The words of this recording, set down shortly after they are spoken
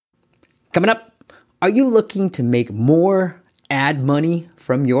Coming up, are you looking to make more ad money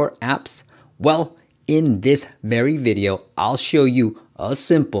from your apps? Well, in this very video, I'll show you a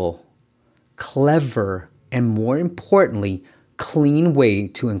simple, clever, and more importantly, clean way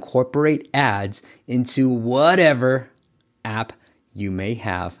to incorporate ads into whatever app you may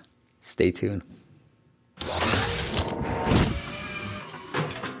have. Stay tuned.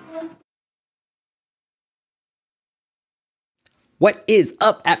 What is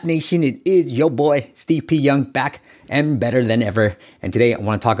up, App Nation? It is your boy, Steve P. Young, back and better than ever. And today I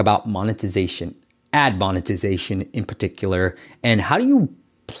want to talk about monetization, ad monetization in particular, and how do you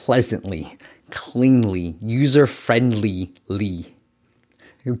pleasantly, cleanly, user-friendlyly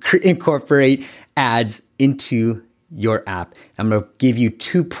incorporate ads into your app. I'm going to give you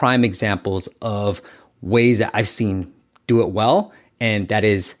two prime examples of ways that I've seen do it well, and that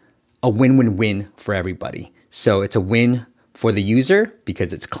is a win-win-win for everybody. So it's a win for the user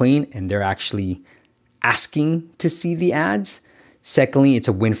because it's clean and they're actually asking to see the ads. Secondly, it's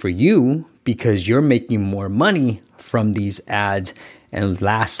a win for you because you're making more money from these ads. And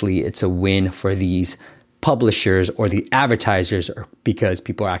lastly, it's a win for these publishers or the advertisers because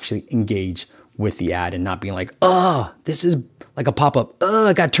people are actually engaged with the ad and not being like, oh, this is like a pop-up. Oh,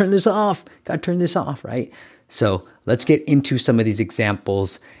 I got to turn this off. Right? So let's get into some of these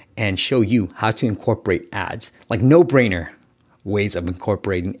examples and show you how to incorporate ads, like no-brainer ways of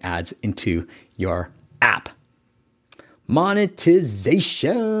incorporating ads into your app.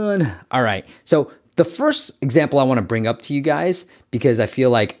 Monetization. All right. So the first example I want to bring up to you guys, because I feel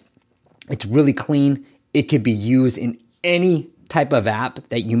like it's really clean, it could be used in any type of app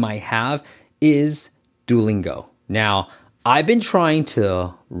that you might have, is Duolingo. Now, I've been trying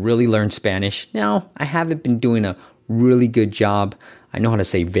to really learn Spanish. Now, I haven't been doing a really good job. I know how to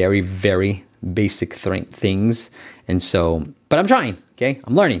say very, very basic things. And so, but I'm trying, okay?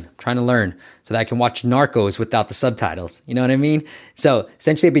 I'm trying to learn so that I can watch Narcos without the subtitles. You know what I mean? So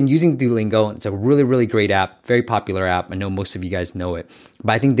essentially I've been using Duolingo. It's a really, really great app, very popular app. I know most of you guys know it,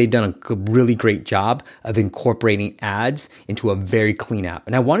 but I think they've done a really great job of incorporating ads into a very clean app.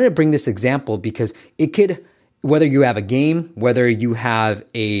 And I wanted to bring this example because it could, whether you have a game, whether you have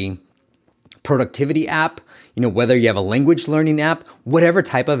a productivity app, whether you have a language learning app, whatever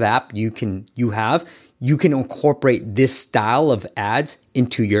type of app you can incorporate this style of ads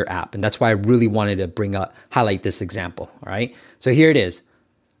into your app. And that's why I really wanted to highlight this example. All right. So here it is.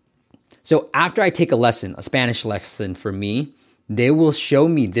 So after I take a Spanish lesson for me, they will show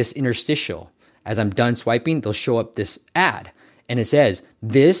me this interstitial. As I'm done swiping, they'll show up this ad. And it says,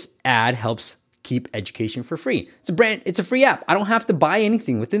 this ad helps keep education for free. It's a free app. I don't have to buy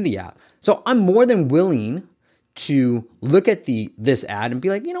anything within the app. So I'm more than willing to look at this ad and be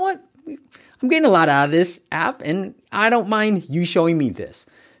like, you know what? I'm getting a lot out of this app and I don't mind you showing me this.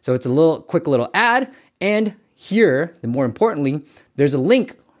 So it's a quick little ad. And here, more importantly, there's a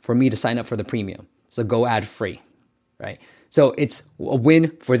link for me to sign up for the premium. So go ad free, right? So it's a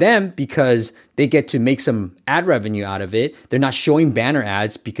win for them because they get to make some ad revenue out of it. They're not showing banner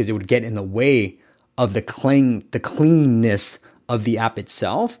ads because it would get in the way of the cleanness of the app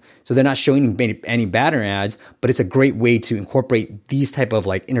itself. So they're not showing any banner ads, but it's a great way to incorporate these type of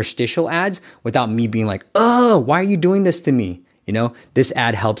like interstitial ads without me being like, oh, why are you doing this to me? This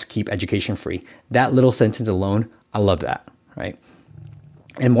ad helps keep education free. That little sentence alone, I love that, right?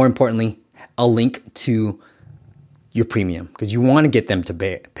 And more importantly, a link to your premium because you want to get them to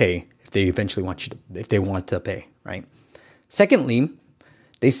pay if they eventually if they want to pay, right? Secondly,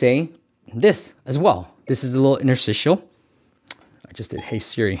 they say this as well. This is a little interstitial. I just did Hey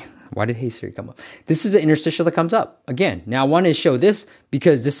Siri. Why did Hey Siri come up? This is an interstitial that comes up again. Now I want to show this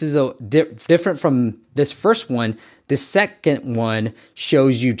because this is different from this first one. This second one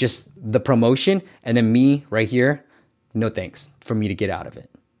shows you just the promotion and then me right here. No thanks for me to get out of it.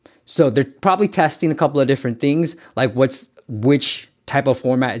 So they're probably testing a couple of different things like which type of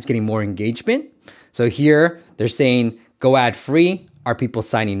format is getting more engagement. So here they're saying go ad free. Are people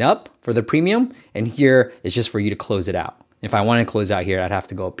signing up for the premium? And here is just for you to close it out. If I want to close out here, I'd have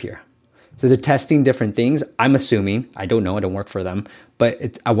to go up here. So they're testing different things. I'm assuming, I don't know, I don't work for them,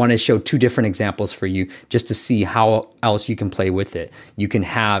 but I want to show two different examples for you just to see how else you can play with it. You can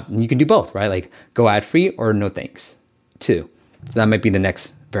do both, right? Like go ad free or no thanks too. So that might be the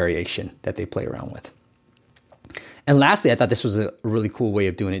next variation that they play around with. And lastly, I thought this was a really cool way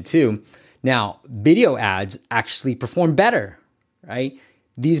of doing it too. Now, video ads actually perform better, right?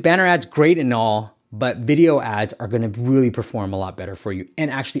 These banner ads, great and all, but video ads are going to really perform a lot better for you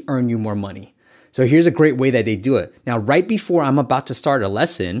and actually earn you more money. So here's a great way that they do it. Now, right before I'm about to start a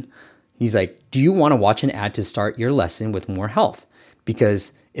lesson, he's like, do you want to watch an ad to start your lesson with more health?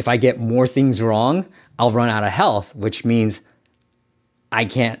 Because if I get more things wrong, I'll run out of health, which means I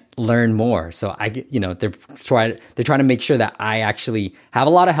can't learn more. So they're trying to make sure that I actually have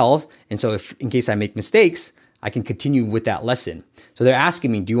a lot of health. And so if in case I make mistakes, I can continue with that lesson. So they're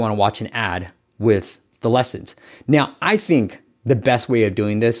asking me, do you want to watch an ad with the lessons? Now, I think the best way of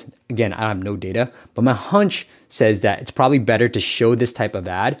doing this, again, I have no data, but my hunch says that it's probably better to show this type of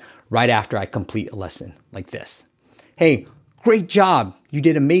ad right after I complete a lesson like this. Hey, great job. You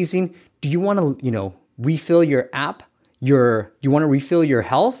did amazing. Do you want to, refill your app? You want to refill your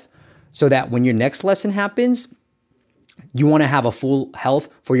health so that when your next lesson happens, you want to have a full health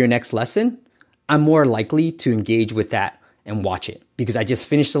for your next lesson? I'm more likely to engage with that and watch it because I just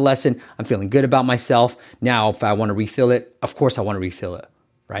finished the lesson. I'm feeling good about myself. Now, if I want to refill it, of course I want to refill it,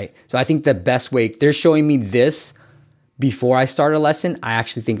 right? So I think the best way, they're showing me this before I start a lesson. I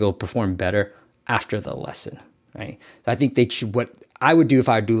actually think it'll perform better after the lesson, right? So I think what I would do if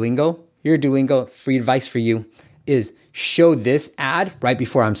I were Duolingo, you're Duolingo, free advice for you is show this ad right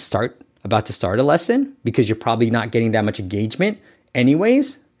before I'm about to start a lesson because you're probably not getting that much engagement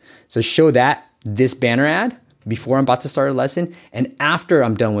anyways. So show this banner ad before I'm about to start a lesson. And after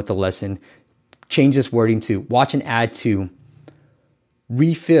I'm done with the lesson, change this wording to watch an ad to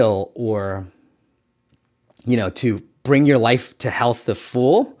refill or, to bring your life to health to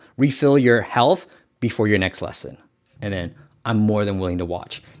full, refill your health before your next lesson. And then I'm more than willing to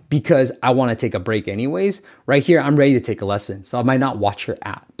watch because I want to take a break anyways. Right here, I'm ready to take a lesson. So I might not watch your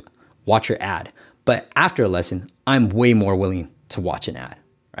ad. But after a lesson, I'm way more willing to watch an ad,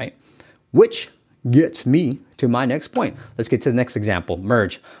 right? Which gets me to my next point. Let's get to the next example.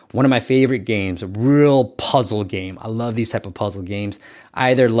 Merge, one of my favorite games, a real puzzle game. I love these type of puzzle games. I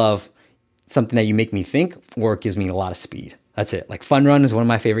either love something that you make me think or it gives me a lot of speed. That's it. Like Fun Run is one of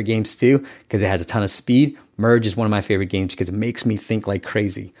my favorite games too because it has a ton of speed. Merge is one of my favorite games because it makes me think like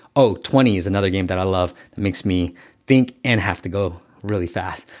crazy. Oh, 20 is another game that I love that makes me think and have to go really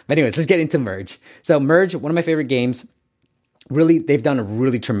fast. But anyways, let's get into Merge. So Merge, one of my favorite games. Really, they've done a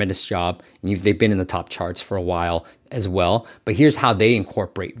really tremendous job. And they've been in the top charts for a while as well. But here's how they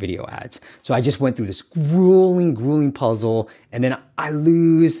incorporate video ads. So I just went through this grueling puzzle and then I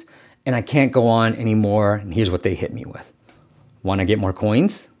lose and I can't go on anymore. And here's what they hit me with. Want to get more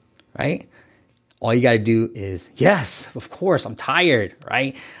coins, right? All you got to do is, yes, of course, I'm tired,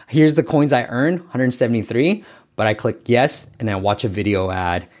 right? Here's the coins I earned, 173, but I click yes, and then I watch a video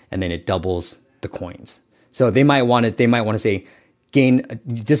ad, and then it doubles the coins. So they might want to say, gain,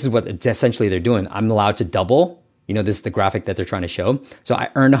 this is what essentially they're doing. I'm allowed to double, this is the graphic that they're trying to show. So I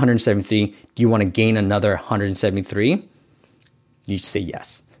earned 173. Do you want to gain another 173? You say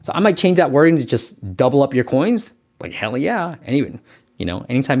yes. So I might change that wording to just double up your coins. Like, hell yeah. And even,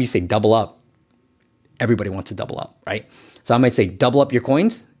 anytime you say double up, everybody wants to double up, right? So I might say double up your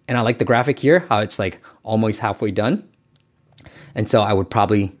coins. And I like the graphic here, how it's like almost halfway done. And so I would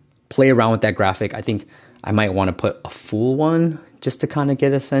probably play around with that graphic. I think I might want to put a full one just to kind of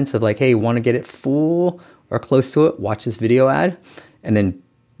get a sense of like, hey, want to get it full or close to it, watch this video ad, and then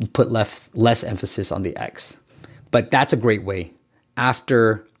put less emphasis on the X. But that's a great way.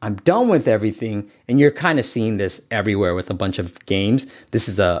 After I'm done with everything, and you're kind of seeing this everywhere with a bunch of games, this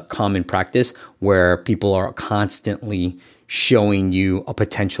is a common practice where people are constantly showing you a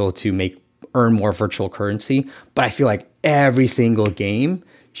potential to earn more virtual currency. But I feel like every single game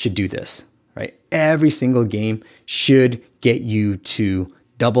should do this, right? Every single game should get you to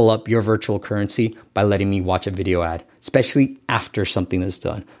double up your virtual currency by letting me watch a video ad, especially after something is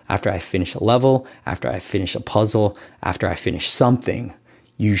done. After I finish a level, after I finish a puzzle, after I finish something,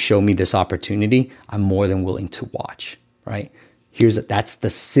 you show me this opportunity, I'm more than willing to watch, right? That's the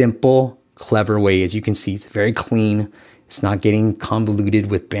simple, clever way. As you can see, it's very clean. It's not getting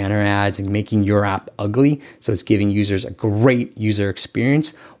convoluted with banner ads and making your app ugly. So it's giving users a great user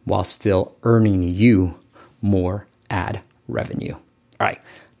experience while still earning you more ad revenue. All right.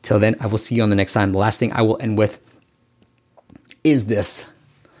 Till then, I will see you on the next time. The last thing I will end with is this.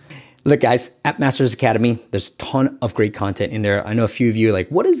 Look, guys, App Masters Academy, there's a ton of great content in there. I know a few of you are like,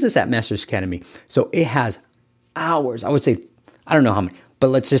 what is this App Masters Academy? So it has hours. I would say, I don't know how many, but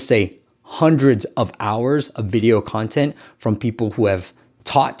let's just say hundreds of hours of video content from people who have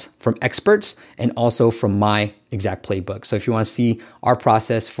taught, from experts, and also from my exact playbook. So if you want to see our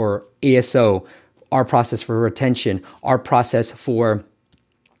process for ASO, our process for retention, our process for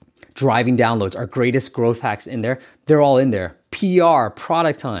driving downloads, our greatest growth hacks in there, they're all in there. PR,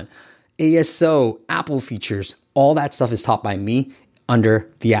 Product Hunt, ASO, Apple features, all that stuff is taught by me under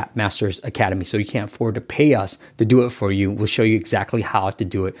the App Masters Academy. So you can't afford to pay us to do it for you. We'll show you exactly how to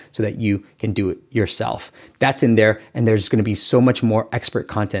do it so that you can do it yourself. That's in there. And there's going to be so much more expert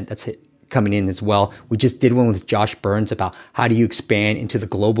content that's coming in as well. We just did one with Josh Burns about how do you expand into the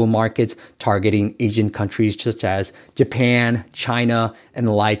global markets, targeting Asian countries such as Japan, China, and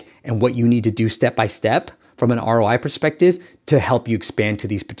the like, and what you need to do step by step from an ROI perspective to help you expand to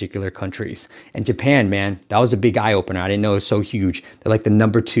these particular countries. And Japan, man, that was a big eye opener. I didn't know it was so huge. They're like the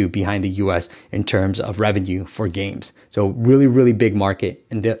number 2 behind the US in terms of revenue for games. So really, really big market.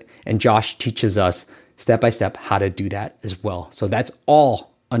 And Josh teaches us step by step how to do that as well. So that's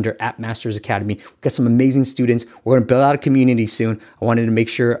all under App Masters Academy. We've got some amazing students. We're going to build out a community soon. I wanted to make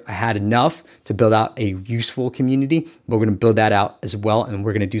sure I had enough to build out a useful community, but we're going to build that out as well. And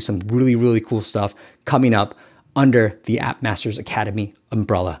we're going to do some really, really cool stuff coming up under the App Masters Academy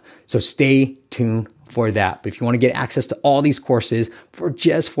umbrella. So stay tuned for that. But if you want to get access to all these courses for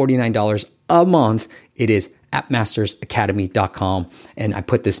just $49 a month, it is appmastersacademy.com. And I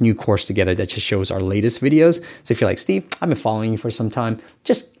put this new course together that just shows our latest videos. So if you're like, Steve, I've been following you for some time,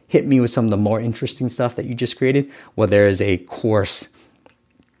 just hit me with some of the more interesting stuff that you just created. Well, there is a course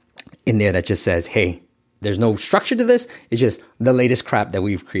in there that just says, hey, there's no structure to this. It's just the latest crap that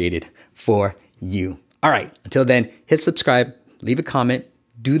we've created for you. All right. Until then, hit subscribe, leave a comment,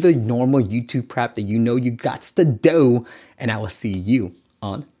 do the normal YouTube prep that you know you got to do, and I will see you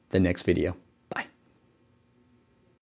on the next video.